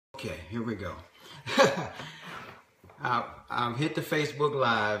Okay, here we go. I've hit the Facebook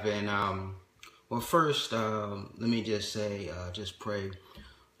Live, and well, first, let me just say, just pray.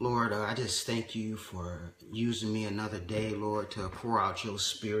 Lord, I just thank you for using me another day, Lord, to pour out your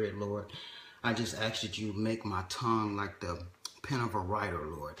spirit, Lord. I just ask that you make my tongue like the pen of a writer,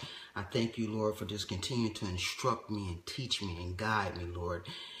 Lord. I thank you, Lord, for just continuing to instruct me and teach me and guide me, Lord.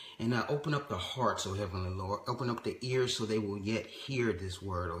 And open up the hearts, oh Heavenly Lord. Open up the ears so they will yet hear this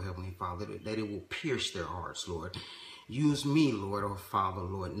word, oh Heavenly Father, that it will pierce their hearts, Lord. Use me, Lord, oh Father,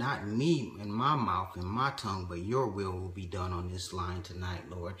 Lord, not me and my mouth and my tongue, but your will be done on this line tonight,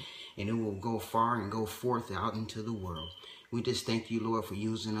 Lord. And it will go far and go forth out into the world. We just thank you, Lord, for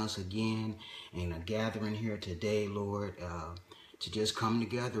using us again in a gathering here today, Lord, to just come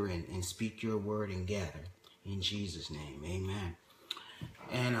together and speak your word and gather. In Jesus' name, amen.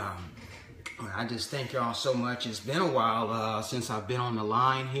 And I just thank y'all so much. It's been a while since I've been on the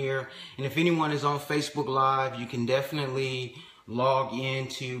line here. And if anyone is on Facebook Live, you can definitely log in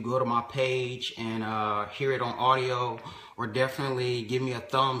to go to my page and hear it on audio, or definitely give me a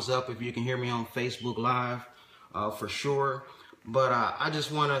thumbs up if you can hear me on Facebook Live for sure. But I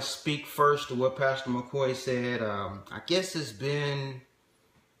just want to speak first to what Pastor McCoy said. I guess it's been...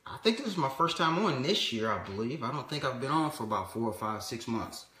 I think this is my first time on this year, I believe. I don't think I've been on for about 4 or 5, 6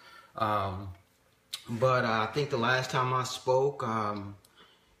 months. But I think the last time I spoke,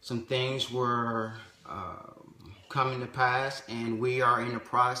 some things were coming to pass, and we are in the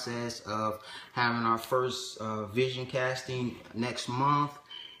process of having our first vision casting next month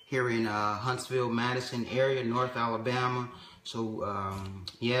here in Huntsville, Madison area, North Alabama. So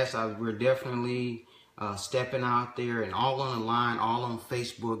yes, we're definitely stepping out there, and all on the line, all on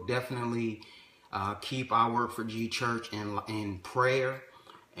Facebook. Definitely keep our Work for G Church in prayer,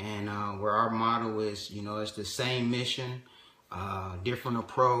 and where our motto is, you know, it's the same mission, different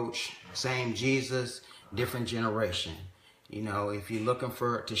approach, same Jesus, different generation. You know, if you're looking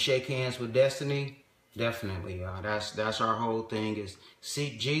to shake hands with destiny, definitely that's our whole thing, is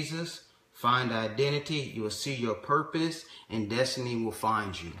seek Jesus, find identity, you will see your purpose, and destiny will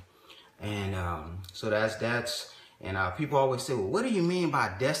find you. And so that's and people always say, well, what do you mean by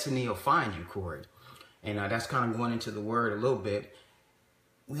destiny will find you, Corey? And that's kind of going into the word a little bit.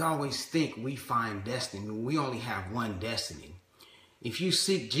 We always think we find destiny. We only have one destiny. If you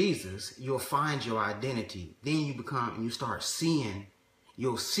seek Jesus, you'll find your identity. Then you start seeing,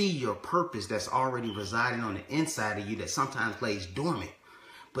 you'll see your purpose that's already residing on the inside of you that sometimes lays dormant.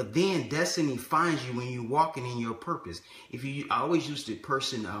 But then destiny finds you when you're walking in your purpose. I always use the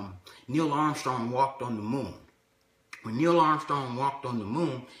person, Neil Armstrong walked on the moon. When Neil Armstrong walked on the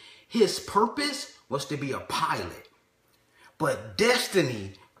moon, his purpose was to be a pilot. But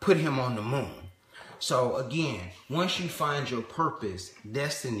destiny put him on the moon. So again, once you find your purpose,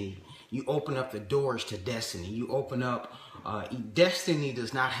 destiny, you open up the doors to destiny. You open up, destiny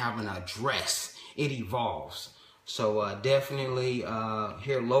does not have an address. It evolves. So definitely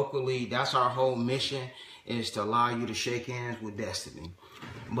here locally, that's our whole mission, is to allow you to shake hands with destiny.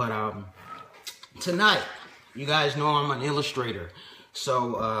 But tonight, you guys know I'm an illustrator.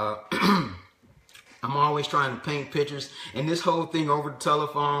 So I'm always trying to paint pictures. And this whole thing over the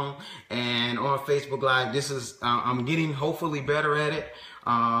telephone and on Facebook Live, this is, I'm getting hopefully better at it.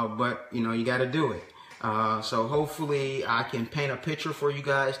 But, you know, you got to do it. So hopefully I can paint a picture for you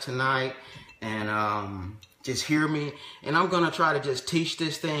guys tonight. And just hear me, and I'm going to try to just teach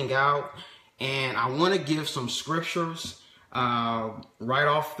this thing out. And I want to give some scriptures right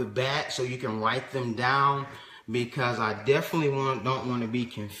off the bat so you can write them down, because I definitely don't want to be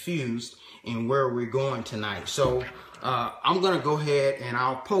confused in where we're going tonight. So I'm going to go ahead, and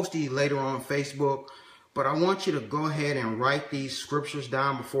I'll post these later on Facebook, but I want you to go ahead and write these scriptures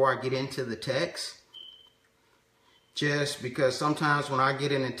down before I get into the text, just because sometimes when I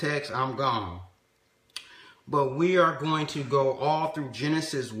get in the text, I'm gone. But we are going to go all through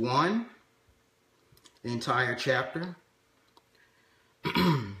Genesis 1, the entire chapter,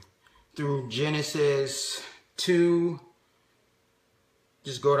 through Genesis 2,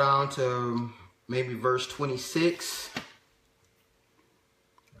 just go down to maybe verse 26.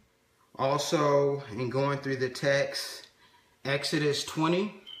 Also, in going through the text, Exodus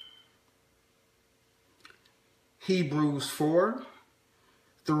 20, Hebrews 4,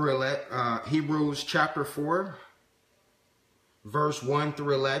 through Hebrews chapter 4, verse 1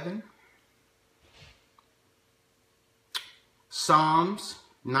 through 11. Psalms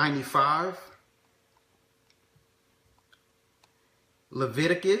 95.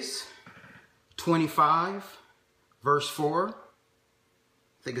 Leviticus 25, verse 4. I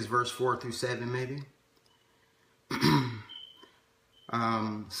think it's verse 4 through 7 maybe.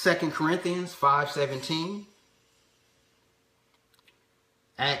 2 Corinthians 5:17,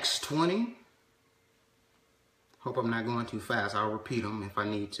 Acts 20. Hope I'm not going too fast. I'll repeat them if I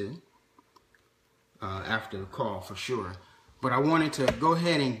need to after the call for sure. But I wanted to go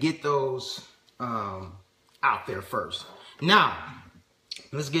ahead and get those out there first. Now,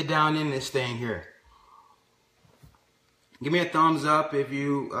 let's get down in this thing here. Give me a thumbs up if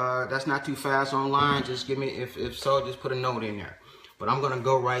you that's not too fast online. Just give me, if so, just put a note in there. But I'm going to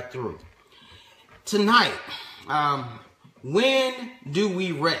go right through. Tonight, when do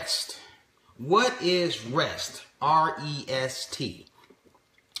we rest? What is rest? R-E-S-T.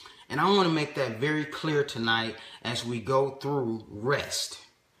 And I want to make that very clear tonight as we go through rest.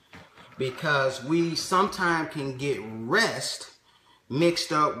 Because we sometimes can get rest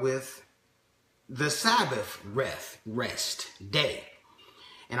mixed up with the Sabbath rest day.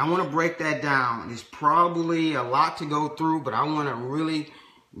 And I want to break that down. It's probably a lot to go through, but I want to really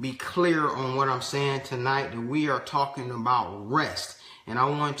be clear on what I'm saying tonight, that we are talking about rest. And I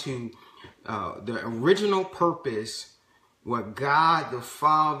want to, the original purpose, what God the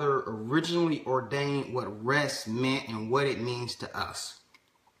Father originally ordained, what rest meant and what it means to us.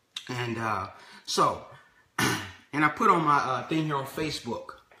 And and I put on my thing here on Facebook,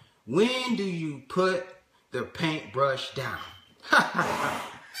 when do you put the paintbrush down?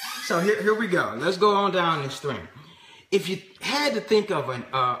 So here we go. Let's go on down this string. If you had to think of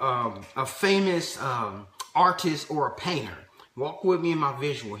a famous artist or a painter, walk with me in my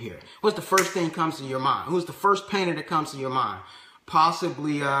visual here. What's the first thing that comes to your mind? Who's the first painter that comes to your mind?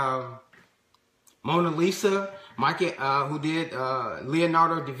 Possibly Mona Lisa, who did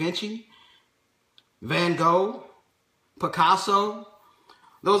Leonardo da Vinci, Van Gogh, Picasso.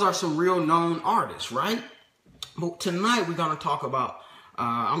 Those are some real known artists, right? But tonight we're going to talk about,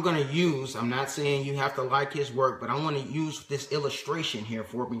 I'm going to use, I'm not saying you have to like his work, but I want to use this illustration here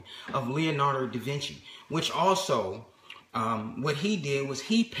for me of Leonardo da Vinci, which also, what he did was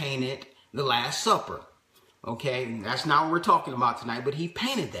he painted the Last Supper. Okay, that's not what we're talking about tonight, but he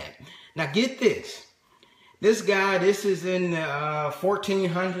painted that. Now get this. This guy, this is in the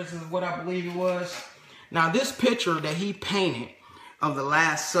 1400s is what I believe it was. Now this picture that he painted of the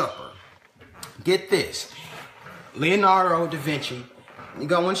Last Supper, get this. Leonardo da Vinci,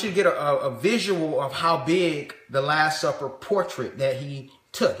 I want you to get a visual of how big the Last Supper portrait that he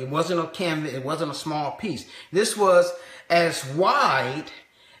took. It wasn't a canvas, it wasn't a small piece. This was as wide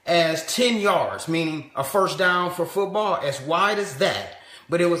as 10 yards, meaning a first down for football, as wide as that.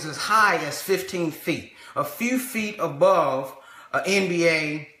 But it was as high as 15 feet, a few feet above an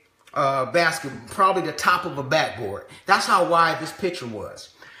NBA basket, probably the top of a backboard. That's how wide this picture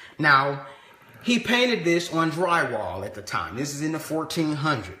was. Now, he painted this on drywall at the time. This is in the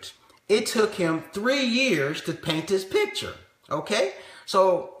 1400s. It took him 3 years to paint this picture. Okay?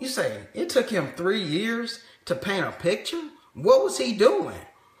 So you say, it took him 3 years to paint a picture? What was he doing?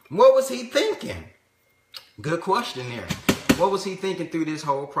 What was he thinking? Good question there. What was he thinking through this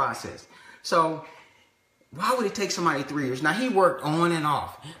whole process? So why would it take somebody 3 years? Now, he worked on and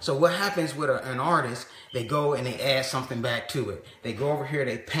off. So what happens with an artist, they go and they add something back to it. They go over here,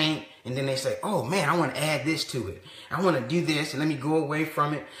 they paint, and then they say, oh, man, I want to add this to it. I want to do this, and let me go away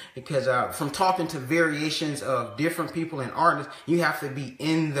from it. Because from talking to variations of different people and artists, you have to be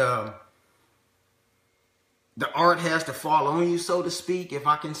in the art has to fall on you, so to speak, if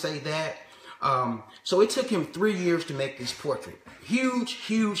I can say that. So it took him 3 years to make this portrait. Huge,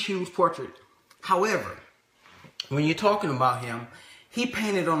 huge, huge portrait. However, when you're talking about him, he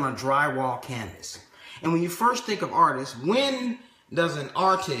painted on a drywall canvas. And when you first think of artists, when does an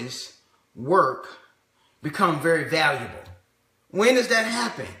artist's work become very valuable? When does that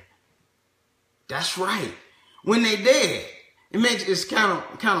happen? That's right. When they dead. It's kind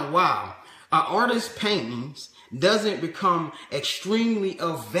of wild. An artist's paintings doesn't become extremely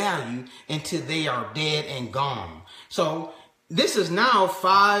of value until they are dead and gone. So this is now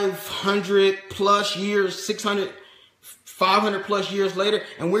 500 plus years, 600, 500 plus years later,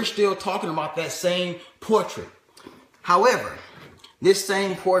 and we're still talking about that same portrait. However, this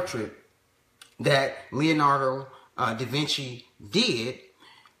same portrait that Leonardo da Vinci did,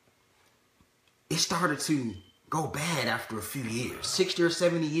 it started to go bad after a few years, 60 or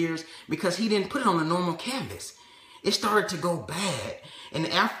 70 years, because he didn't put it on a normal canvas. It started to go bad. And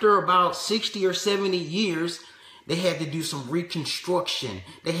after about 60 or 70 years, they had to do some reconstruction.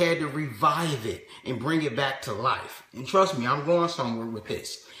 They had to revive it and bring it back to life. And trust me, I'm going somewhere with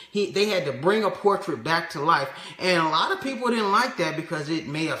this. They had to bring a portrait back to life. And a lot of people didn't like that because it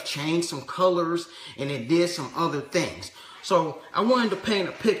may have changed some colors and it did some other things. So I wanted to paint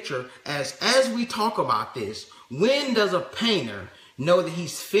a picture as we talk about this. When does a painter know that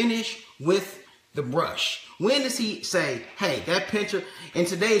he's finished with the brush? When does he say, hey, that picture, in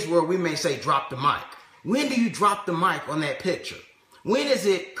today's world, we may say drop the mic. When do you drop the mic on that picture? When does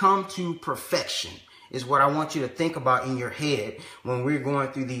it come to perfection is what I want you to think about in your head when we're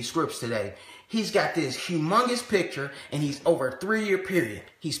going through these scripts today. He's got this humongous picture, and he's over a 3-year period.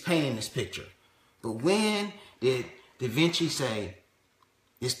 He's painting this picture. But when did Da Vinci say,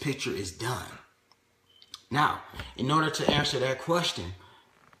 this picture is done? Now, in order to answer that question,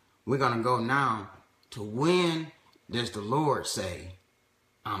 we're going to go now to when does the Lord say,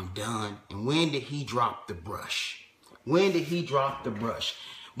 I'm done? And when did he drop the brush? When did he drop the brush?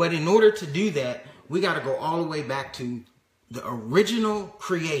 But in order to do that, we got to go all the way back to the original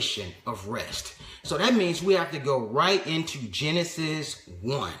creation of rest. So that means we have to go right into Genesis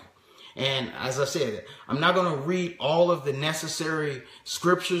 1. And as I said, I'm not going to read all of the necessary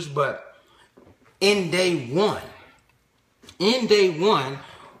scriptures, but in day one,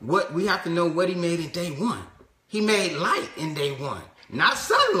 what we have to know what he made in day one. He made light in day one, not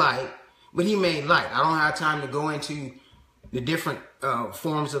sunlight, but he made light. I don't have time to go into the different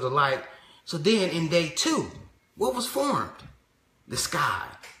forms of the light. So then in day 2, what was formed? The sky.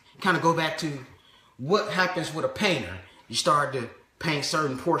 Kind of go back to what happens with a painter. You start to paint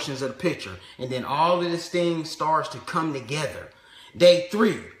certain portions of the picture, and then all of this thing starts to come together. Day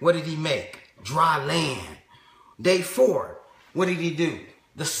 3, what did he make? Dry land. Day 4, what did he do?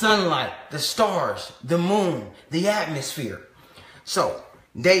 The sunlight, the stars, the moon, the atmosphere. So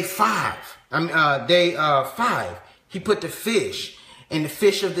day 5, he put the fish and the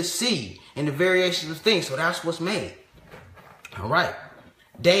fish of the sea and the variations of things. So that's what's made. All right.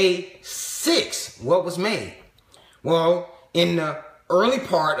 Day 6, what was made? Well, in the early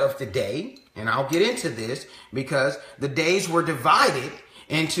part of the day, and I'll get into this because the days were divided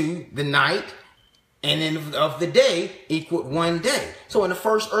into the night and then of the day equaled one day. So in the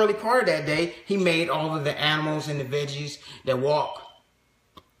first early part of that day, he made all of the animals and the veggies that walk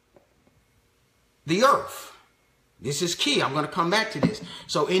the earth. This is key. I'm going to come back to this.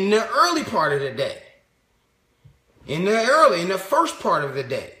 So in the early part of the day, in the first part of the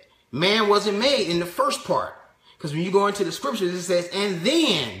day, man wasn't made in the first part. Because when you go into the scriptures, it says, and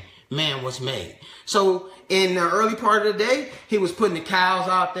then man was made. So in the early part of the day, he was putting the cows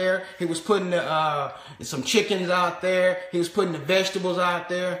out there. He was putting some chickens out there. He was putting the vegetables out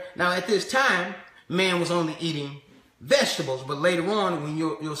there. Now at this time, man was only eating vegetables. But later on, when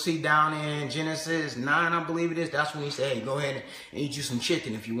you'll see down in Genesis 9, I believe it is, that's when he said, hey, go ahead and eat you some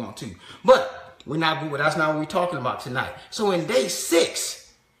chicken if you want to. But that's not what we're talking about tonight. So in day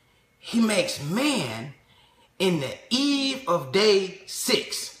 6, he makes man in the eve of day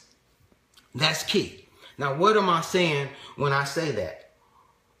 6. That's key. Now, what am I saying when I say that?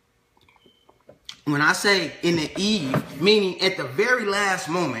 When I say in the eve, meaning at the very last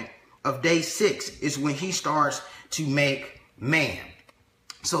moment of day 6 is when he starts to make man.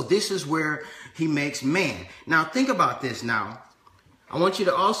 So this is where he makes man. Now, think about this now. I want you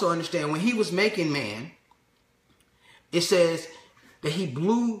to also understand when he was making man, it says that he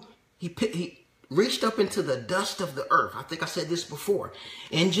reached up into the dust of the earth. I think I said this before.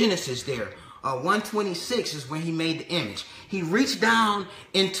 In Genesis there, 126 is when he made the image. He reached down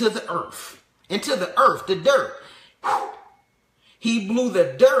into the earth, the dirt. He blew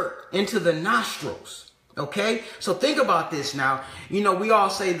the dirt into the nostrils. Okay, so think about this now. You know, we all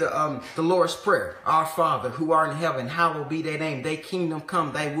say the Lord's Prayer. Our Father, who art in heaven, hallowed be thy name. Thy kingdom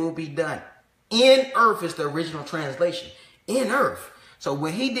come, thy will be done. In earth is the original translation. In earth. So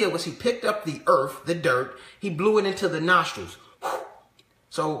what he did was he picked up the earth, the dirt. He blew it into the nostrils.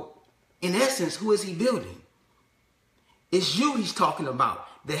 So in essence, who is he building? It's you he's talking about,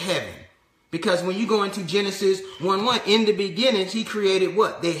 the heaven. Because when you go into Genesis 1:1, in the beginnings, he created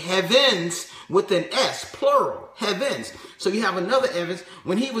what? The heavens with an S, plural, heavens. So you have another heavens.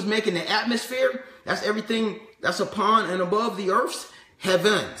 When he was making the atmosphere, that's everything that's upon and above the earth's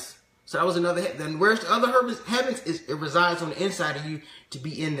heavens. So that was another. Then where's the other heavens? It resides on the inside of you to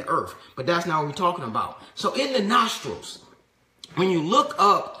be in the earth. But that's not what we're talking about. So in the nostrils, when you look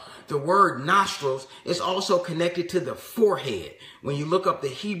up the word nostrils, it's also connected to the forehead. When you look up the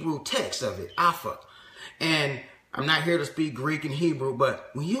Hebrew text of it, Alpha. And I'm not here to speak Greek and Hebrew, but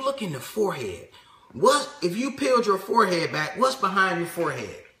when you look in the forehead, if you peeled your forehead back, what's behind your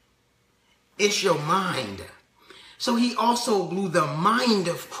forehead? It's your mind. So he also blew the mind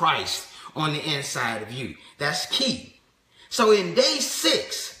of Christ on the inside of you. That's key. So in day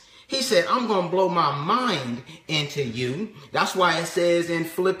 6, he said, I'm going to blow my mind into you. That's why it says in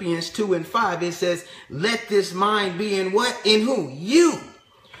Philippians 2:5, it says, let this mind be in what? In who? You.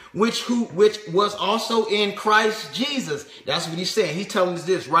 which was also in Christ Jesus. That's what he's saying. He's telling us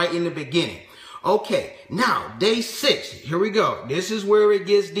this right in the beginning. Okay, now day 6. Here we go. This is where it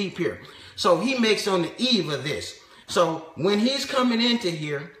gets deep here. So he makes on the eve of this. So when he's coming into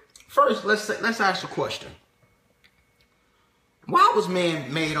here, first let's ask a question. Why was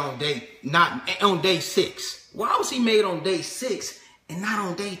man made not on day 6? Why was he made on day 6 and not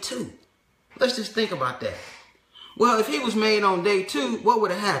on day 2? Let's just think about that. Well, if he was made on day 2, what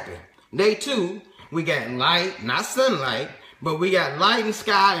would have happened? Day 2, we got light, not sunlight, but we got light and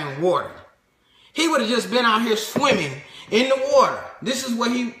sky and water. He would have just been out here swimming in the water. This is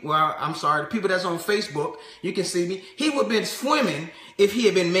what I'm sorry, the people that's on Facebook, you can see me. He would have been swimming if he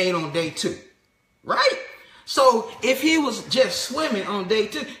had been made on day 2, right? So if he was just swimming on day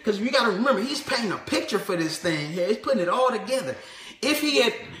 2, because you got to remember, he's painting a picture for this thing here. He's putting it all together. If he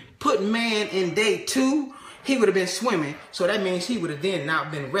had put man in day 2, he would have been swimming. So that means he would have then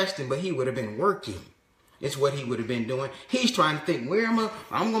not been resting, but he would have been working. It's what he would have been doing. He's trying to think, where am I?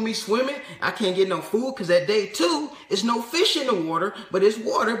 I'm going to be swimming. I can't get no food because at day 2, it's no fish in the water, but it's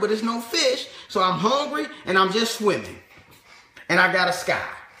water, but it's no fish. So I'm hungry and I'm just swimming. And I got a sky.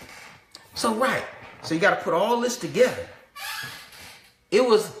 So, right. So you got to put all this together.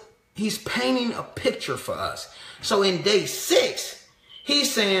 He's painting a picture for us. So in day 6,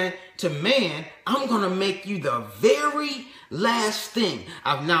 he's saying to man, I'm going to make you the very last thing.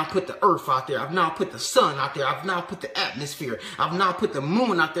 I've now put the earth out there. I've now put the sun out there. I've now put the atmosphere. I've now put the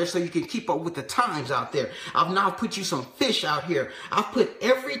moon out there so you can keep up with the times out there. I've now put you some fish out here. I've put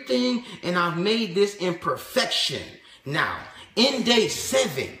everything and I've made this in perfection. Now, in day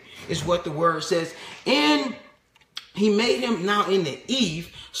 7 is what the word says. And he made him now in the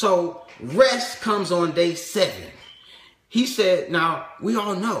eve. So rest comes on day 7. He said, now we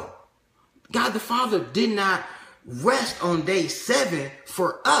all know God the Father did not rest on day 7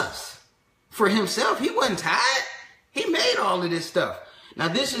 for us, for himself. He wasn't tired. He made all of this stuff. Now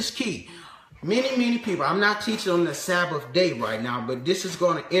this is key. Many people, I'm not teaching on the Sabbath day right now, but this is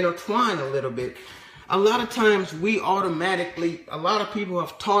going to intertwine a little bit. A lot of times a lot of people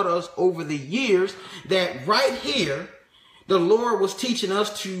have taught us over the years that right here, the Lord was teaching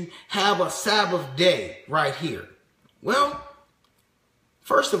us to have a Sabbath day right here. Well,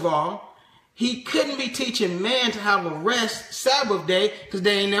 first of all, he couldn't be teaching man to have a rest Sabbath day because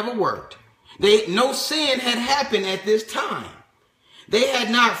they ain't never worked. No sin had happened at this time. They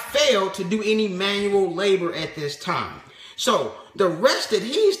had not failed to do any manual labor at this time. So the rest that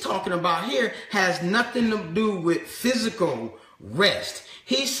he's talking about here has nothing to do with physical rest.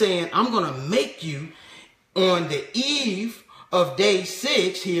 He's saying, I'm going to make you on the eve of day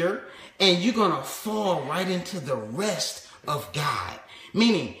 6 here, and you're going to fall right into the rest of God.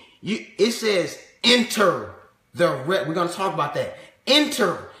 Meaning, it says, enter the rest. We're going to talk about that.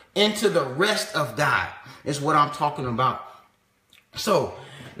 Enter into the rest of God is what I'm talking about. So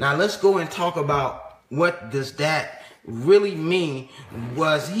now let's go and talk about what does that really mean.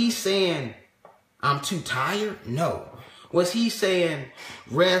 Was he saying I'm too tired? No. Was he saying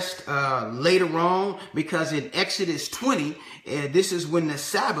rest later on? Because in Exodus 20, this is when the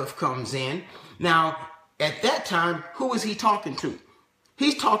Sabbath comes in. Now, at that time, who was he talking to?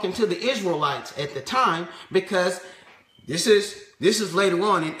 He's talking to the Israelites at the time, because this is later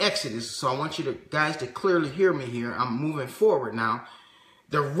on in Exodus. So I want you guys to clearly hear me here. I'm moving forward now.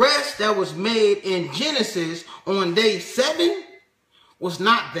 The rest that was made in Genesis on day 7 was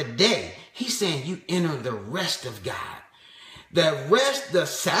not the day. He's saying you enter the rest of God. The rest, the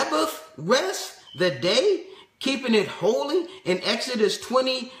Sabbath rest, the day, keeping it holy in Exodus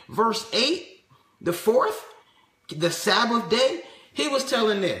 20 verse 8, the 4th, the Sabbath day. He was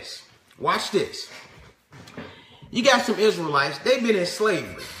telling this. Watch this. You got some Israelites. They've been in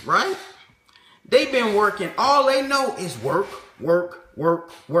slavery, right? They've been working. All they know is work, work, work,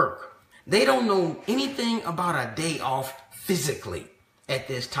 work. They don't know anything about a day off physically at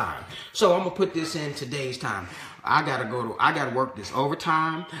this time. So I'm going to put this in today's time. I got to work this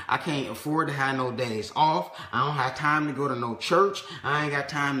overtime. I can't afford to have no days off. I don't have time to go to no church. I ain't got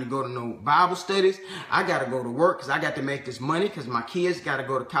time to go to no Bible studies. I got to go to work because I got to make this money because my kids got to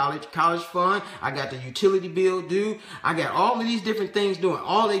go to college fund. I got the utility bill due. I got all of these different things doing.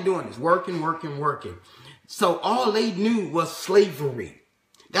 All they doing is working, working, working. So all they knew was slavery.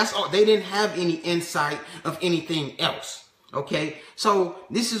 That's all. They didn't have any insight of anything else. Okay. So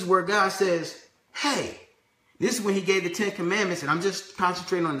this is where God says, hey, this is when he gave the 10 commandments, and I'm just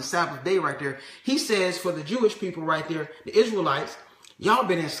concentrating on the Sabbath day right there. He says for the Jewish people right there, the Israelites, y'all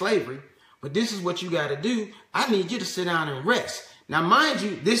been in slavery, but this is what you got to do. I need you to sit down and rest. Now, mind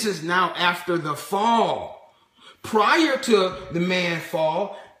you, this is now after the fall. Prior to the man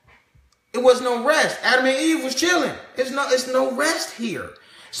fall, It was no rest. Adam and Eve was chilling. It's no rest here.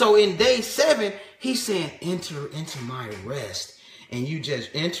 So in day 7, he's saying, enter into my rest. And you just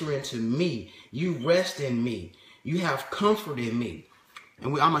enter into me. You rest in me. You have comfort in me. And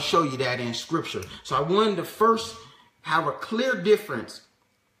I'm going to show you that in scripture. So I wanted to first have a clear difference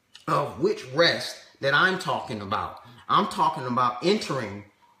of which rest that I'm talking about. I'm talking about entering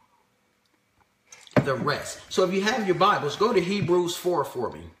the rest. So if you have your Bibles, go to Hebrews 4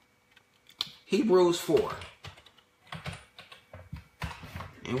 for me. Hebrews 4.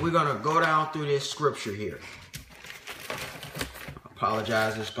 And we're going to go down through this scripture here. I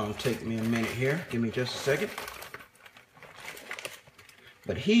apologize, it's going to take me a minute here. Give me just a second.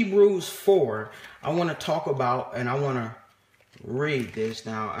 But Hebrews 4, I want to talk about, and I want to read this.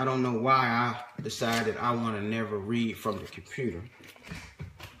 Now, I don't know why I decided I want to never read from the computer.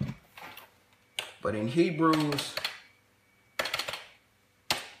 But in Hebrews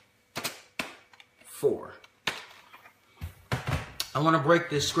 4, I want to break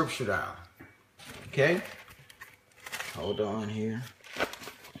this scripture down. Okay? Hold on here.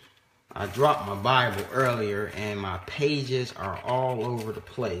 I dropped my Bible earlier and my pages are all over the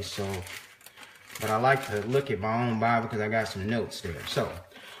place. So, but I like to look at my own Bible because I got some notes there. So,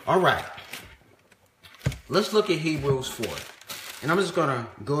 all right. Let's look at Hebrews 4. And I'm just going to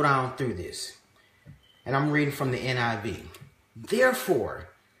go down through this. And I'm reading from the NIV. Therefore,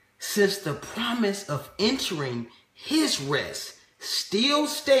 since the promise of entering his rest still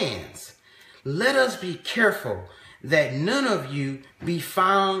stands, let us be careful that none of you be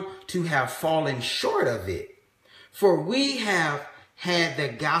found to have fallen short of it. For we have had the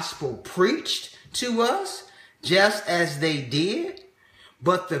gospel preached to us just as they did,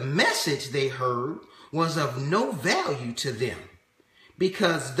 but the message they heard was of no value to them,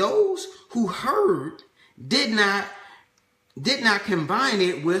 because those who heard did not combine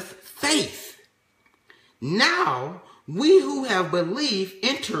it with faith. Now we who have believed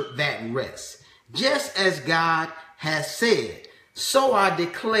enter that rest, just as God has said. So I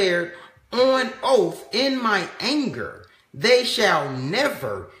declared on oath in my anger, they shall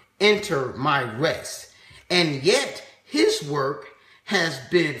never enter my rest. And yet his work has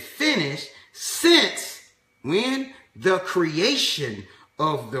been finished since when? The creation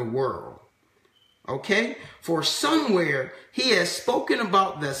of the world. Okay? For somewhere he has spoken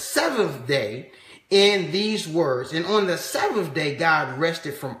about the 7th day in these words. And on the 7th day, God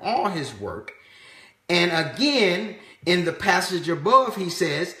rested from all his work. And again, in the passage above, he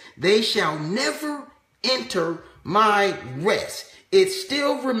says, they shall never enter my rest. It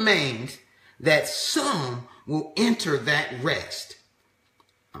still remains that some will enter that rest.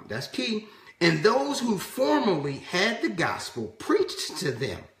 That's key. And those who formerly had the gospel preached to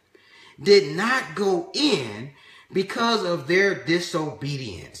them did not go in because of their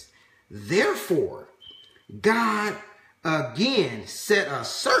disobedience. Therefore, God again set a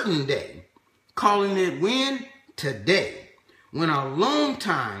certain day, calling it when? Today. When a long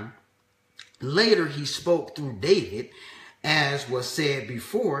time later he spoke through David, as was said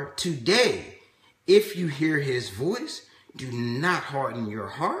before, today, if you hear his voice, do not harden your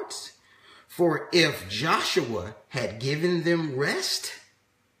hearts. For if Joshua had given them rest,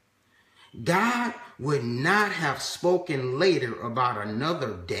 God would not have spoken later about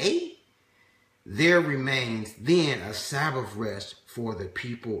another day. There remains then a Sabbath rest for the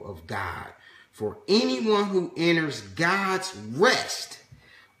people of God. For anyone who enters God's rest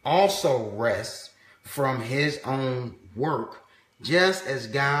also rests from his own work, just as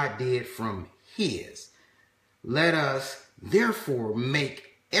God did from his. Let us therefore make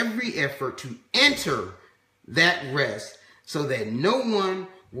every effort to enter that rest, so that no one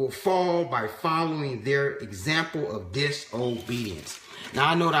will fall by following their example of disobedience. Now,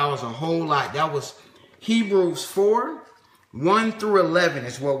 I know that was a whole lot. That was Hebrews 4, 1 through 11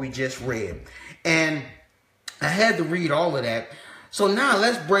 is what we just read. And I had to read all of that. So now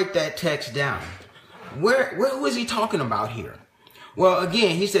let's break that text down. Who is he talking about here? Well,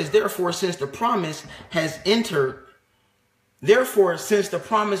 again, he says, therefore, since the promise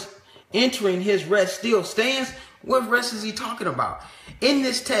entering his rest still stands, what rest is he talking about? In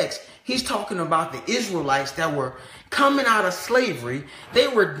this text, he's talking about the Israelites that were coming out of slavery. They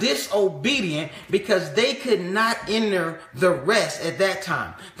were disobedient because they could not enter the rest at that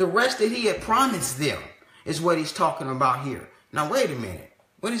time. The rest that he had promised them is what he's talking about here. Now, wait a minute.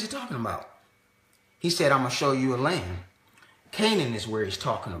 What is he talking about? He said, I'm going to show you a land. Canaan is where he's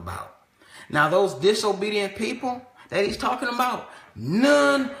talking about. Now, those disobedient people that he's talking about,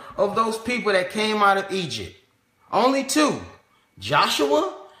 none of those people that came out of Egypt, only 2,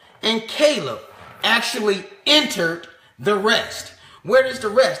 Joshua and Caleb, actually entered the rest. Where is the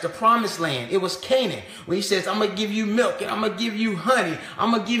rest? The promised land. It was Canaan. When he says, I'm going to give you milk and I'm going to give you honey.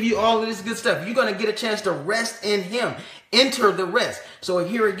 I'm going to give you all of this good stuff. You're going to get a chance to rest in him. Enter the rest. So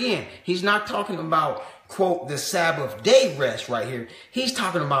here again, he's not talking about, quote, the Sabbath day rest right here. He's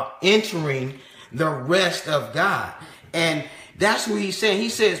talking about entering the rest of God. And that's what he's saying. He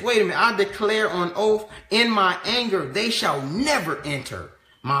says, wait a minute, I declare on oath in my anger, they shall never enter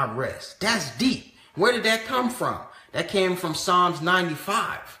my rest. That's deep. Where did that come from? That came from Psalms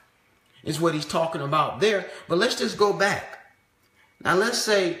 95 is what he's talking about there. But let's just go back. Now let's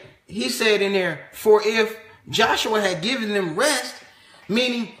say he said in there, for if Joshua had given them rest,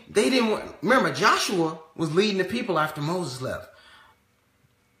 meaning they didn't want, remember Joshua was leading the people after Moses left.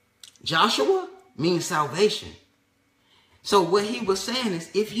 Joshua means salvation. So what he was saying is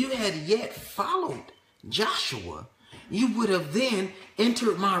if you had yet followed Joshua, you would have then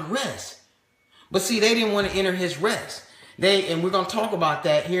entered my rest. But see, they didn't want to enter his rest. And we're going to talk about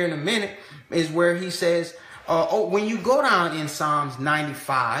that here in a minute, is where he says, when you go down in Psalms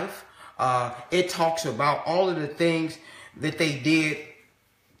 95, it talks about all of the things that they did.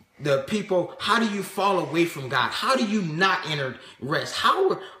 The people, how do you fall away from God? How do you not enter rest?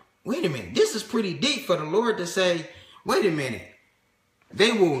 Wait a minute, this is pretty deep for the Lord to say, wait a minute,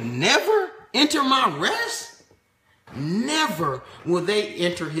 they will never enter my rest? Never will they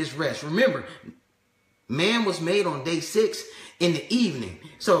enter his rest. Remember, man was made on day 6 in the evening.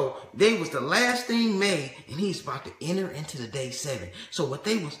 So they was the last thing made, and he's about to enter into the day 7. So what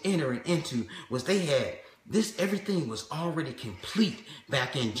they was entering into was they had this, everything was already complete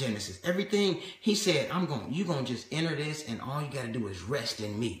back in Genesis. Everything, he said, you're going to just enter this, and all you got to do is rest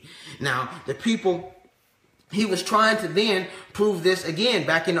in me. Now, the people, he was trying to then prove this again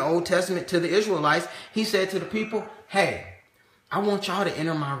back in the Old Testament to the Israelites. He said to the people, hey, I want y'all to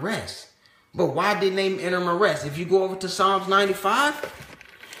enter my rest. But why didn't they enter my rest? If you go over to Psalms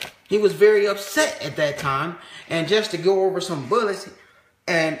 95, he was very upset at that time. And just to go over some bullets,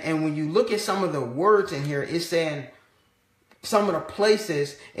 and when you look at some of the words in here, it's saying some of the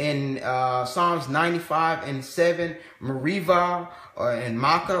places in Psalms 95 and 7, Merivah and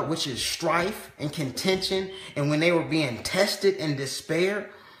Makkah, which is strife and contention. And when they were being tested in despair,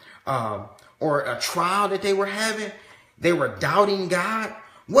 or a trial that they were having, they were doubting God.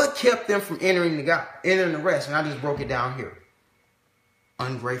 What kept them from entering the rest? And I just broke it down here.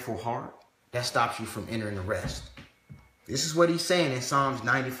 Ungrateful heart. That stops you from entering the rest. This is what he's saying in Psalms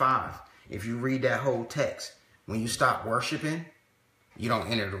 95. If you read that whole text, when you stop worshiping, you don't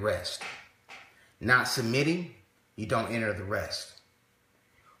enter the rest. Not submitting, you don't enter the rest.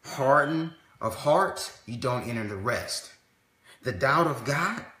 Harden of hearts, you don't enter the rest. The doubt of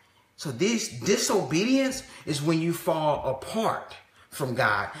God. So this disobedience is when you fall apart from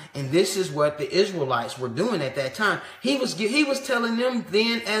God. And this is what the Israelites were doing at that time. He was telling them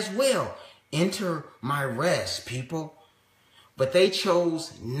then as well, enter my rest, people. But they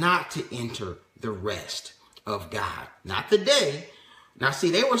chose not to enter the rest of God. Not the day. Now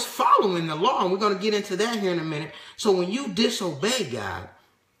see, they was following the law, and we're going to get into that here in a minute. So when you disobey God,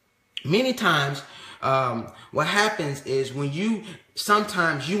 many times what happens is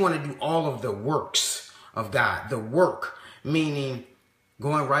sometimes you want to do all of the works of God. The work, meaning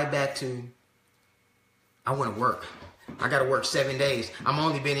going right back to, I want to work. I got to work 7 days. I'm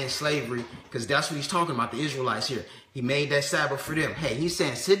only been in slavery, because that's what he's talking about, the Israelites here. He made that Sabbath for them. Hey, he's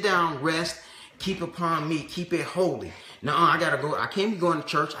saying, sit down, rest, keep upon me, keep it holy. No, I got to go. I can't be going to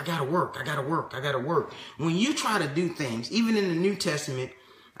church. I got to work. I got to work. I got to work. When you try to do things, even in the New Testament,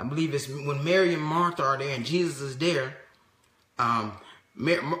 I believe it's when Mary and Martha are there and Jesus is there.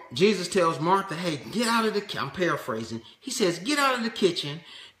 Jesus tells Martha, hey, get out of the kitchen. I'm paraphrasing. He says, get out of the kitchen,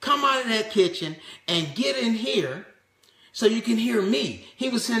 come out of that kitchen and get in here so you can hear me. He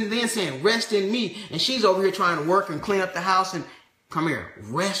was then saying, rest in me. And she's over here trying to work and clean up the house, and come here,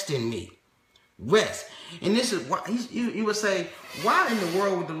 rest in me. Rest. And this is why you would say, why in the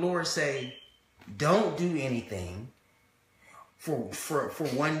world would the Lord say, don't do anything for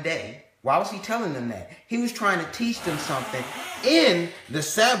 1 day? Why was he telling them that? He was trying to teach them something in the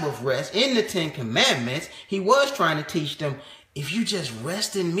Sabbath rest, in the 10 Commandments. He was trying to teach them, if you just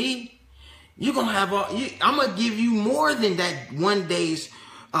rest in me, you're going to have I'm going to give you more than that 1 day's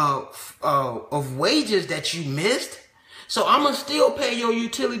of wages that you missed. So I'm going to still pay your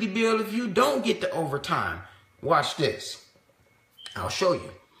utility bill if you don't get the overtime. Watch this. I'll show you.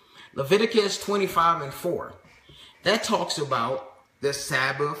 Leviticus 25 and 4. That talks about the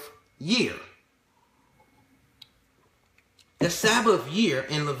Sabbath year. The Sabbath year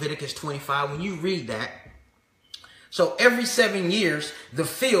in Leviticus 25, when you read that, so every 7 years, the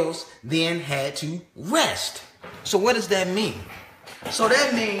fields then had to rest. So what does that mean? So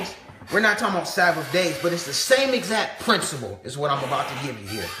that means we're not talking about Sabbath days, but it's the same exact principle is what I'm about to give you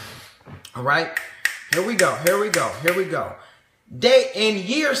here. All right. Here we go. Here we go. Here we go. In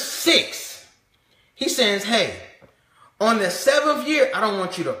year 6, he says, hey, on the 7th year, I don't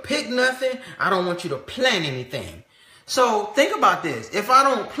want you to pick nothing. I don't want you to plant anything. So think about this. If I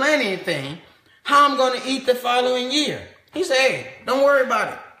don't plant anything, how am I going to eat the following year? He said, hey, don't worry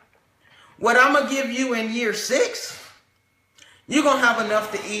about it. What I'm going to give you in year 6, you're going to have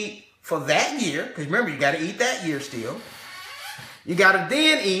enough to eat for that year. Because remember, you got to eat that year still. You got to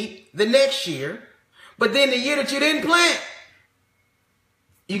then eat the next year. But then the year that you didn't plant,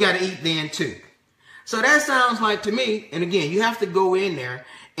 you got to eat then too. So that sounds like to me, and again, you have to go in there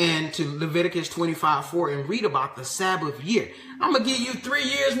and to Leviticus 25:4 and read about the Sabbath year. I'm going to give you 3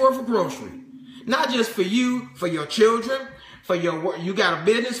 years worth of grocery. Not just for you, for your children, for your you got a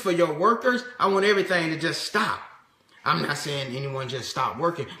business, for your workers. I want everything to just stop. I'm not saying anyone just stop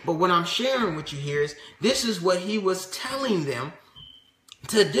working. But what I'm sharing with you here is this is what he was telling them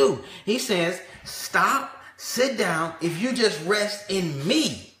to do. He says, stop, sit down. If you just rest in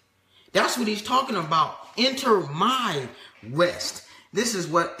me. That's what he's talking about. Enter my rest. This is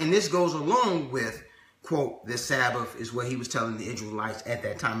what, and this goes along with, quote, the Sabbath is what he was telling the Israelites at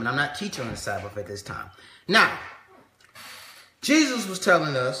that time. And I'm not teaching on the Sabbath at this time. Now, Jesus was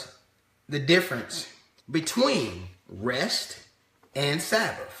telling us the difference between rest and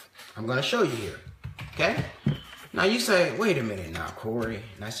Sabbath. I'm going to show you here. Okay? Now you say, wait a minute now, Corey.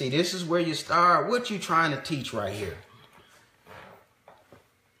 Now see, this is where you start. What you trying to teach right here?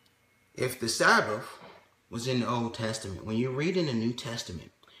 If the Sabbath was in the Old Testament, when you read in the New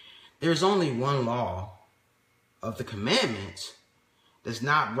Testament, there's only one law of the commandments that's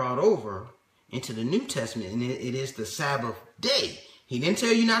not brought over into the New Testament, and it is the Sabbath day. He didn't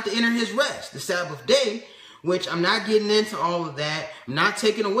tell you not to enter his rest. The Sabbath day, which I'm not getting into all of that. I'm not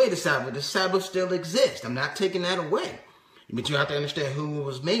taking away the Sabbath. The Sabbath still exists. I'm not taking that away. But you have to understand who it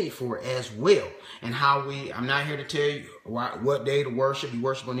was made for as well. And how I'm not here to tell you what day to worship. You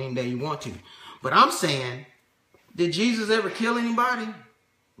worship on any day you want to. But I'm saying, did Jesus ever kill anybody?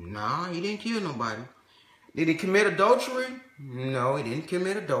 No, he didn't kill nobody. Did he commit adultery? No, he didn't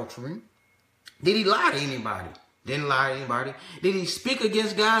commit adultery. Did he lie to anybody? Didn't lie to anybody. Did he speak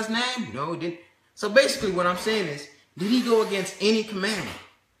against God's name? No, he didn't. So basically what I'm saying is, did he go against any commandment?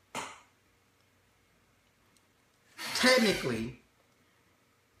 Technically,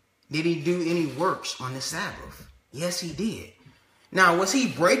 did he do any works on the Sabbath? Yes, he did. Now, was he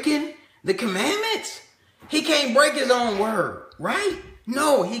breaking the commandments? He can't break his own word, right?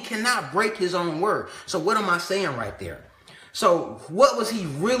 No, he cannot break his own word. So what am I saying right there? So what was he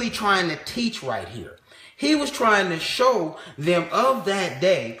really trying to teach right here? He was trying to show them of that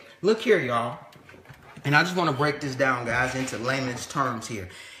day. Look here, y'all. And I just want to break this down, guys, into layman's terms here.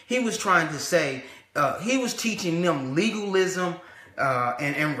 He was trying to say, he was teaching them legalism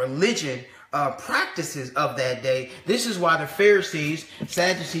and religion practices of that day. This is why the Pharisees,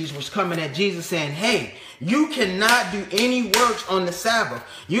 Sadducees was coming at Jesus saying, hey, you cannot do any works on the Sabbath.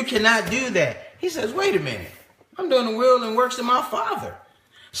 You cannot do that. He says, wait a minute. I'm doing the will and works of my Father.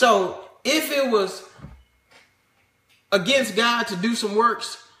 So if it was against God to do some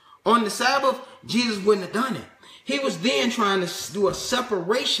works on the Sabbath, Jesus wouldn't have done it. He was then trying to do a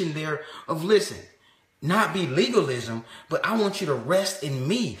separation there of, listen, not be legalism, but I want you to rest in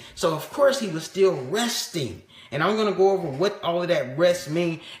me. So, of course, he was still resting. And I'm going to go over what all of that rest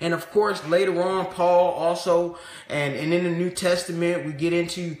means. And, of course, later on, Paul also, and in the New Testament, we get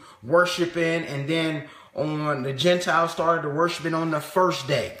into worshiping. And then on the Gentiles started to worshiping on the first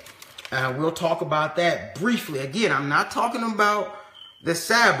day. We'll talk about that briefly. Again, I'm not talking about the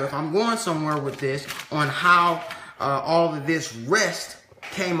Sabbath. I'm going somewhere with this on how all of this rest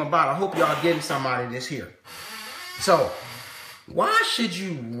came about. I hope y'all getting some out of this here. So, why should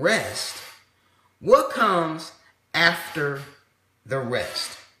you rest? What comes after the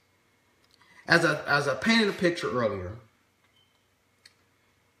rest? As I painted a picture earlier,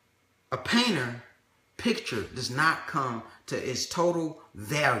 a painter picture does not come to its total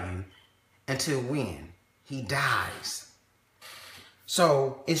value until when? He dies.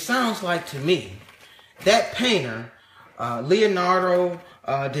 So it sounds like to me that painter, Leonardo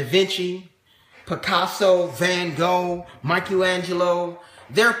da Vinci, Picasso, Van Gogh, Michelangelo,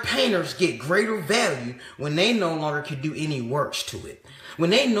 their painters get greater value when they no longer could do any works to it. When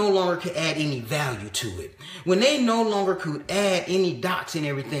they no longer could add any value to it. When they no longer could add any dots and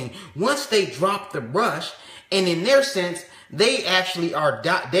everything. Once they drop the brush, and in their sense, they actually are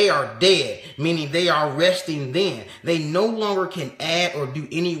dead, meaning they are resting then. They no longer can add or do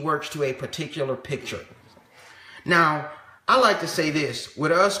any works to a particular picture. Now, I like to say this.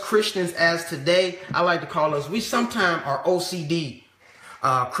 With us Christians as today, I like to call us, we sometimes are OCD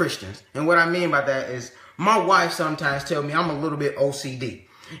Christians. And what I mean by that is my wife sometimes tells me I'm a little bit OCD.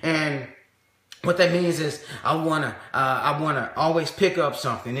 And what that means is I wanna always pick up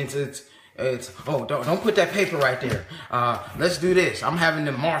something. It's oh, don't put that paper right there. Let's do this. I'm having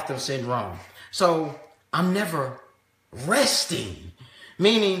the Martha syndrome. So I'm never resting.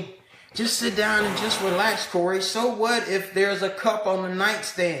 Meaning, just sit down and just relax, Corey. So what if there's a cup on the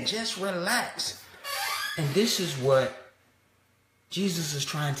nightstand? Just relax. And this is what Jesus is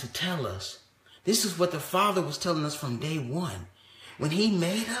trying to tell us. This is what the Father was telling us from day one. When he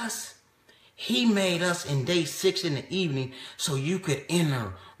made us in day 6 in the evening so you could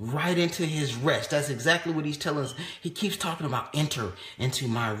enter right into his rest. That's exactly what he's telling us. He keeps talking about enter into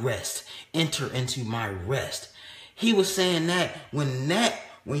my rest. Enter into my rest. He was saying that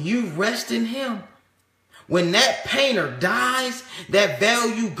when you rest in him, when that painter dies, that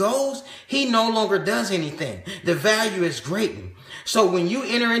value goes, he no longer does anything. The value is greatened. So when you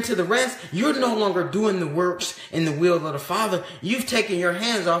enter into the rest, you're no longer doing the works in the will of the Father. You've taken your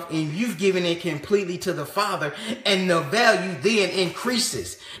hands off and you've given it completely to the Father, and the value then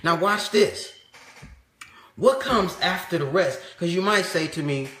increases. Now watch this. What comes after the rest? Because you might say to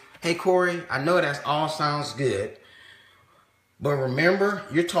me, hey Corey, I know that all sounds good, but remember,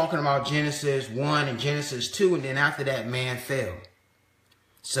 you're talking about Genesis 1 and Genesis 2, and then after that, man fell.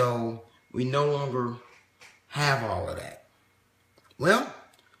 So we no longer have all of that. Well,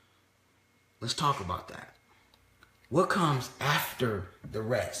 let's talk about that. What comes after the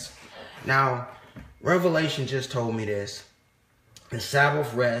rest? Now, Revelation just told me this. The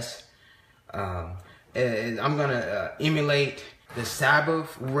Sabbath rest. I'm going to emulate the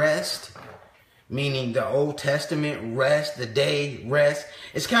Sabbath rest, meaning the Old Testament rest, the day rest.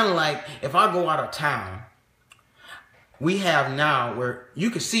 It's kind of like if I go out of town, we have now where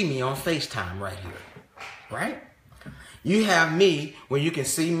you can see me on FaceTime right here, right? You have me where you can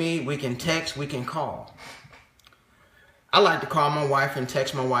see me, we can text, we can call. I like to call my wife and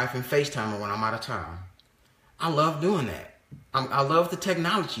text my wife and FaceTime her when I'm out of town. I love doing that. I love the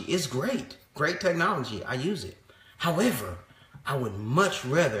technology. It's great. Great technology. I use it. However, I would much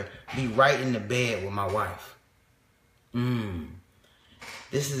rather be right in the bed with my wife.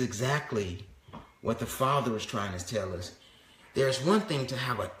 This is exactly what the Father is trying to tell us. There's one thing to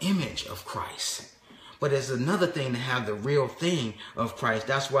have an image of Christ, but it's another thing to have the real thing of Christ.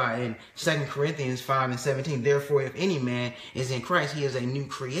 That's why in 2 Corinthians 5:17, therefore, if any man is in Christ, he is a new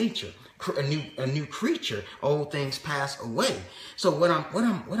creature, a new creature. Old things pass away. So what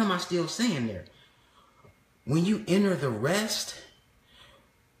am I still saying there? When you enter the rest,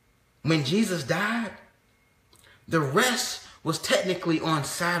 when Jesus died, the rest was technically on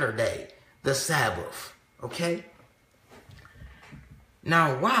Saturday, the Sabbath. Okay?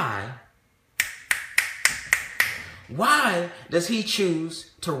 Now why does he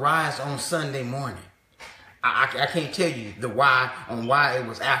choose to rise on Sunday morning? I can't tell you the why on why it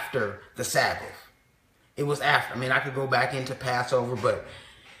was after the Sabbath. It was after. I mean, I could go back into Passover, but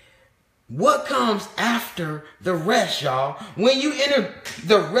what comes after the rest, y'all? When you enter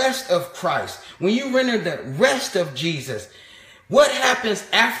the rest of Christ, when you enter the rest of Jesus, what happens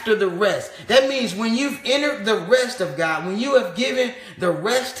after the rest? That means when you've entered the rest of God, when you have given the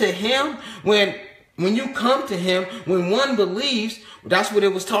rest to him, when you come to him, when one believes, that's what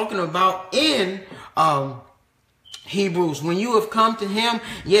it was talking about in Hebrews. When you have come to him,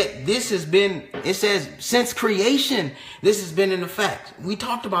 yet this has been, it says, since creation, this has been in effect. We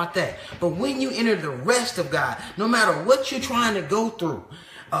talked about that. But when you enter the rest of God, no matter what you're trying to go through,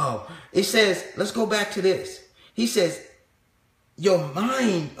 it says, let's go back to this. He says, your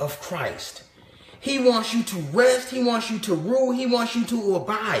mind of Christ. He wants you to rest. He wants you to rule. He wants you to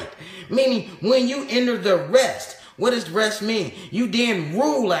abide. Meaning, when you enter the rest, what does rest mean? You then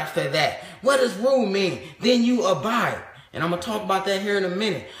rule after that. What does rule mean? Then you abide. And I'm going to talk about that here in a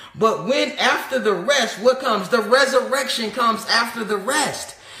minute. But when after the rest, what comes? The resurrection comes after the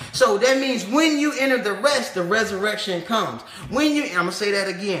rest. So that means when you enter the rest, the resurrection comes. I'm going to say that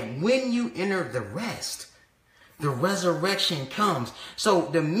again. When you enter the rest, the resurrection comes. So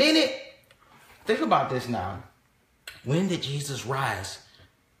the minute, think about this now. When did Jesus rise?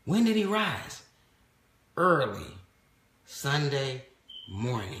 When did he rise? Early. Sunday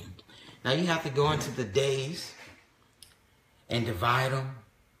morning. Now you have to go into the days and divide them.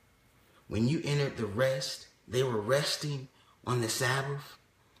 When you entered the rest, they were resting on the Sabbath.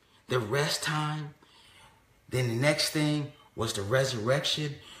 The rest time. Then the next thing was the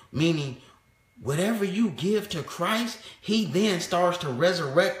resurrection. Meaning whatever you give to Christ, he then starts to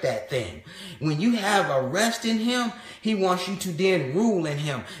resurrect that thing. When you have a rest in him, he wants you to then rule in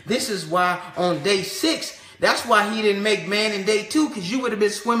him. This is why on day 6, that's why he didn't make man in day 2, because you would have been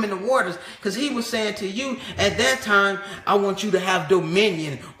swimming the waters. Because he was saying to you at that time, I want you to have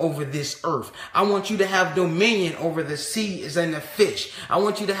dominion over this earth. I want you to have dominion over the seas and the fish. I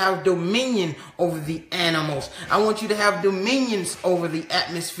want you to have dominion over the animals. I want you to have dominions over the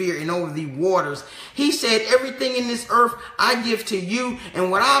atmosphere and over the waters. He said, everything in this earth I give to you, and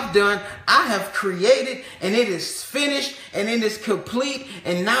what I've done, I have created, and it is finished, and it is complete,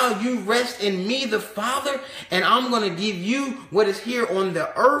 and now you rest in me, the Father, and I'm going to give you what is here on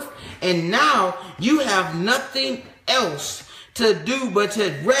the earth, and now you have nothing else to do but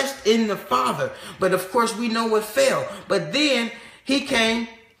to rest in the Father. But of course we know it failed. But then he came.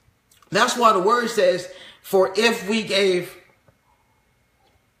 That's why the word says, for if we gave,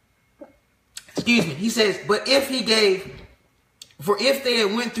 he says, but if he gave, for if they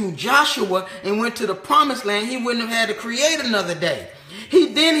had went through Joshua and went to the promised land, he wouldn't have had to create another day.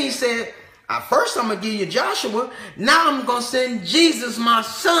 He said, first I'm going to give you Joshua. Now I'm going to send Jesus, my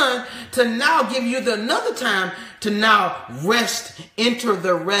son, to now give you another time to now rest, enter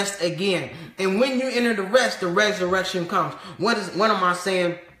the rest again. And when you enter the rest, the resurrection comes. What am I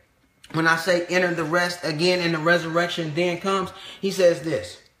saying when I say enter the rest again and the resurrection then comes? He says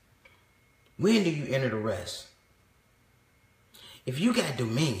this. When do you enter the rest? If you got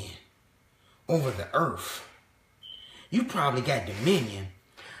dominion over the earth, you probably got dominion.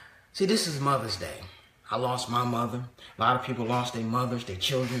 See, this is Mother's Day. I lost my mother. A lot of people lost their mothers, their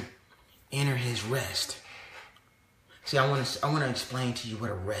children. Enter his rest. See, I want to explain to you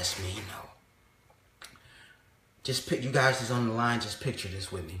what a rest means, though. Just pick, you guys that's on the line, just picture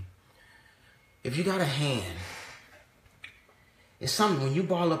this with me. If you got a hand, it's something when you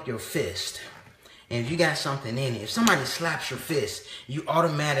ball up your fist, and if you got something in it, if somebody slaps your fist, you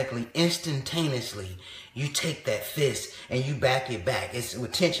automatically, instantaneously, you take that fist and you back it back. It's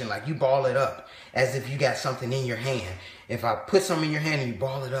with tension, like you ball it up as if you got something in your hand. If I put something in your hand and you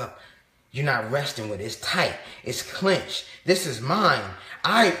ball it up, you're not resting with it. It's tight. It's clenched. This is mine.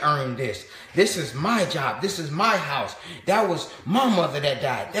 I earned this. This is my job. This is my house. That was my mother that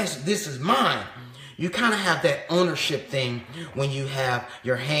died. This is mine. You kind of have that ownership thing when you have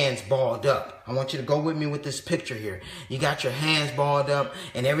your hands balled up. I want you to go with me with this picture here. You got your hands balled up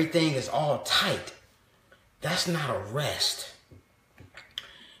and everything is all tight. That's not a rest.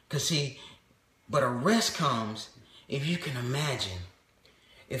 Because see, but a rest comes if you can imagine,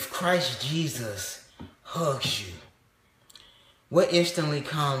 if Christ Jesus hugs you, what instantly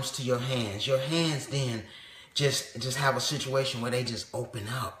comes to your hands? Your hands then just have a situation where they just open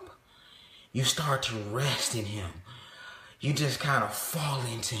up. You start to rest in him. You just kind of fall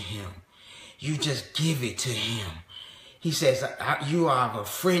into him. You just give it to him. He says, you are a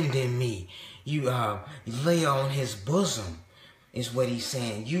friend in me. You lay on his bosom is what he's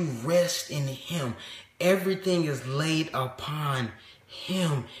saying. You rest in him. Everything is laid upon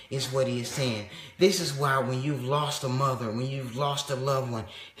him is what he is saying. This is why when you've lost a mother, when you've lost a loved one,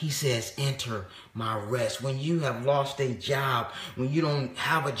 he says, enter my rest. When you have lost a job, when you don't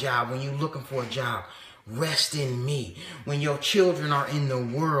have a job, when you're looking for a job, rest in me. When your children are in the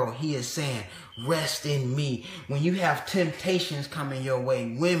world, he is saying, rest in me. When you have temptations coming your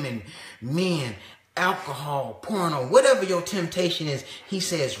way, women, men, alcohol, porno, whatever your temptation is, he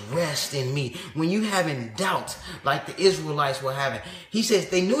says, rest in me. When you having doubts like the Israelites were having, he says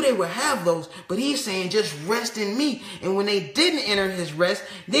they knew they would have those, but he's saying just rest in me. And when they didn't enter his rest,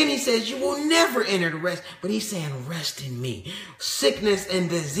 then he says you will never enter the rest, but he's saying rest in me. Sickness and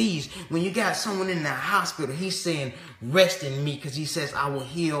disease, when you got someone in the hospital, he's saying rest in me, because he says I will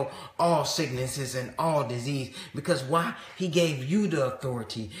heal all sicknesses and all disease. Because why? He gave you the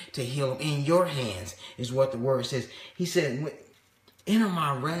authority to heal them in your hands, is what the word says. He said, enter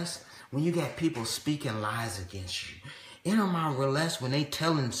my rest when you got people speaking lies against you. Enter my rest when they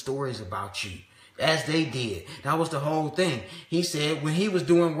telling stories about you, as they did. That was the whole thing. He said when he was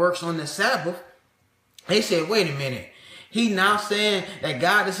doing works on the Sabbath, they said, wait a minute. He now saying that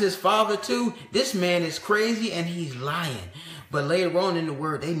God is his father too. This man is crazy and he's lying. But later on in the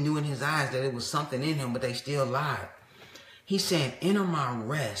word, they knew in his eyes that it was something in him, but they still lied. He's saying, enter my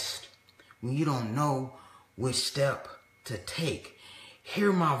rest when you don't know which step to take.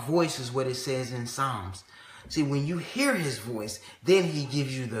 Hear my voice is what it says in Psalms. See, when you hear his voice, then he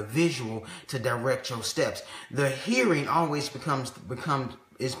gives you the visual to direct your steps. The hearing always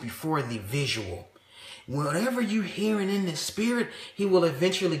is before the visual. whatever you're hearing in the spirit, he will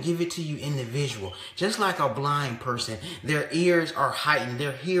eventually give it to you in the visual. Just like a blind person, their ears are heightened,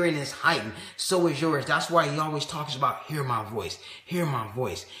 their hearing is heightened. So is yours. That's why he always talks about hear my voice, hear my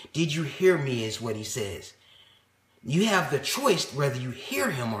voice. Did you hear me is what he says. You have the choice whether you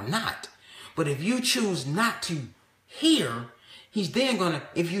hear him or not. But if you choose not to hear, he's then going to,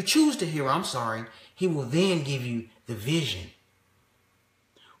 if you choose to hear, he will then give you the vision.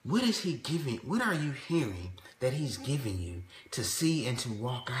 What is he giving? What are you hearing that he's giving you to see and to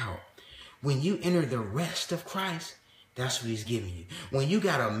walk out? When you enter the rest of Christ, that's what he's giving you. When you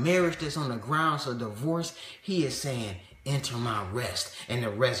got a marriage that's on the grounds of divorce, he is saying, enter my rest and the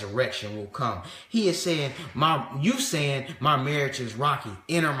resurrection will come. He is saying, my marriage is rocky.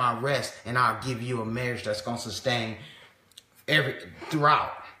 Enter my rest and I'll give you a marriage that's going to sustain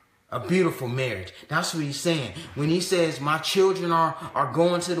throughout. A beautiful marriage. That's what he's saying. When he says, my children are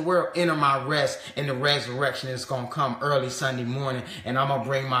going to the world, enter my rest and the resurrection is going to come early Sunday morning and I'm going to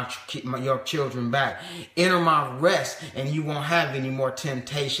bring your children back. Enter my rest and you won't have any more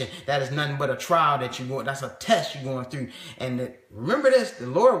temptation. That is nothing but a trial that you're going, that's a test you're going through. And remember this, the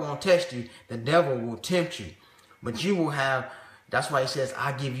Lord won't test you. The devil will tempt you. But you will have, that's why he says,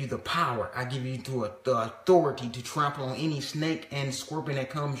 I give you the power. I give you the authority to trample on any snake and scorpion that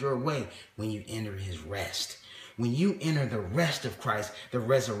comes your way when you enter his rest. When you enter the rest of Christ, the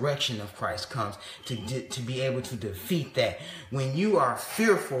resurrection of Christ comes to be able to defeat that. When you are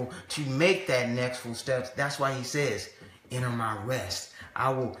fearful to make that next full step, that's why he says, enter my rest.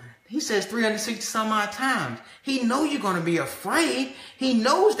 He says 360 some odd times. He knows you're going to be afraid. He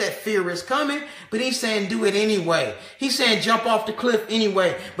knows that fear is coming, but he's saying do it anyway. He's saying jump off the cliff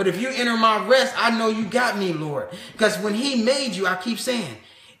anyway. But if you enter my rest, I know you got me, Lord. Because when he made you, I keep saying,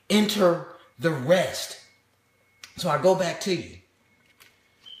 enter the rest. So I go back to you.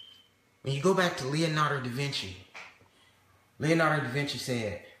 When you go back to Leonardo da Vinci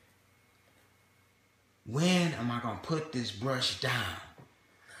said, when am I going to put this brush down?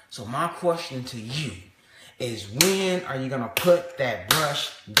 So my question to you is, when are you going to put that brush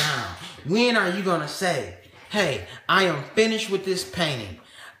down? When are you going to say, hey, I am finished with this painting.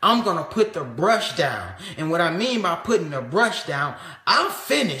 I'm going to put the brush down. And what I mean by putting the brush down, I've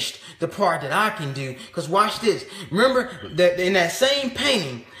finished the part that I can do. Because watch this. Remember that in that same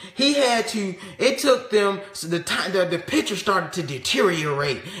painting, it took them, so the picture started to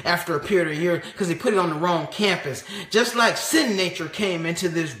deteriorate after a period of years because they put it on the wrong campus. Just like sin nature came into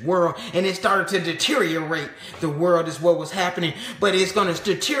this world and it started to deteriorate. The world is what was happening, but it's going to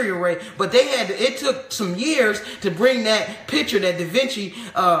deteriorate. But it took some years to bring that picture that Da Vinci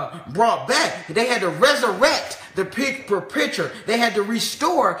brought back. They had to resurrect the picture. They had to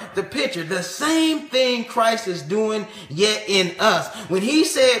restore the picture. The same thing Christ is doing yet in us. When he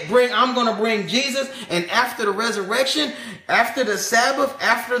said, I'm going to bring Jesus, and after the resurrection, after the Sabbath,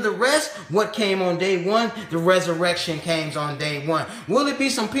 after the rest, what came on day one? The resurrection came on day one. Will it be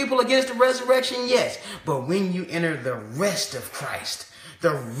some people against the resurrection? Yes. But when you enter the rest of Christ,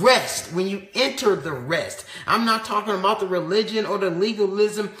 the rest, when you enter the rest, I'm not talking about the religion or the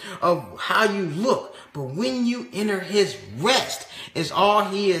legalism of how you look, but when you enter his rest is all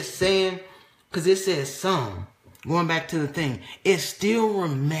he is saying, because it says some. Going back to the thing, it still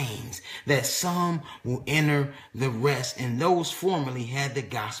remains that some will enter the rest, and those formerly had the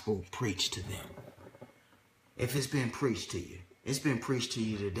gospel preached to them. If it's been preached to you, it's been preached to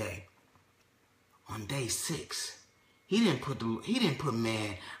you today. On day 6, he didn't put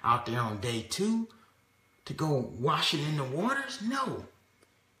man out there on day 2 to go wash it in the waters. No,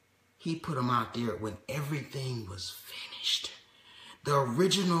 he put him out there when everything was finished. The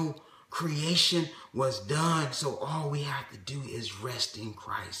original creation was done, so all we have to do is rest in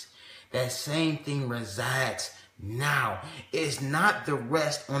Christ. That same thing resides now. It's not the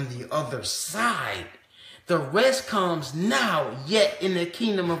rest on the other side. The rest comes now, yet in the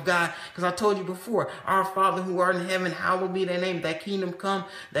kingdom of God. Because I told you before, our Father who art in heaven, hallowed be thy name. Thy kingdom come,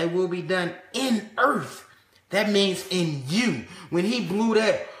 thy will be done in earth. That means in you. When he blew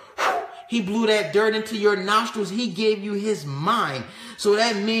that dirt into your nostrils, he gave you his mind. So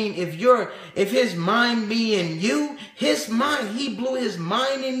that means if his mind be in you, he blew his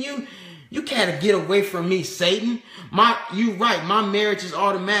mind in you. You can't get away from me, Satan. You right, my marriage is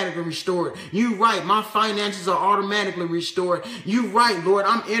automatically restored. You right, my finances are automatically restored. You right, Lord,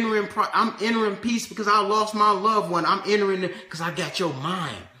 I'm entering peace because I lost my loved one. I'm entering it because I got your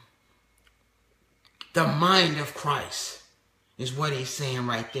mind. The mind of Christ is what he's saying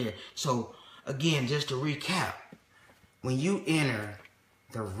right there. So again, just to recap, when you enter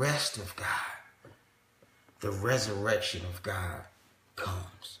the rest of God, the resurrection of God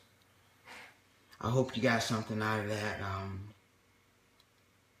comes. I hope you got something out of that.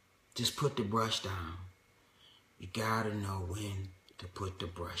 Just put the brush down. You gotta know when to put the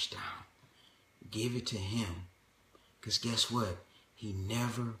brush down. Give it to him. Because guess what? He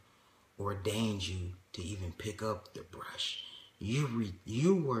never ordained you to even pick up the brush.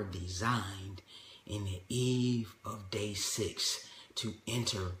 You were designed in the eve of day 6 to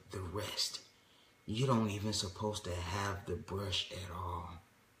enter the rest. You don't even supposed to have the brush at all.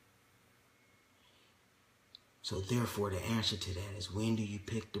 So therefore, the answer to that is, when do you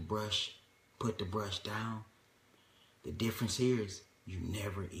pick the brush, put the brush down? The difference here is you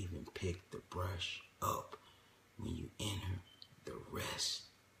never even pick the brush up when you enter the rest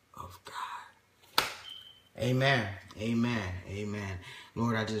of God. Amen. Amen. Amen.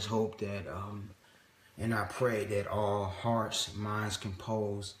 Lord, I just hope that, and I pray that all hearts, minds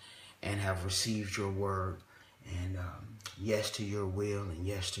composed and have received your word. And yes to your will and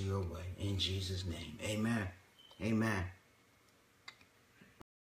yes to your way. In Jesus' name. Amen. Amen.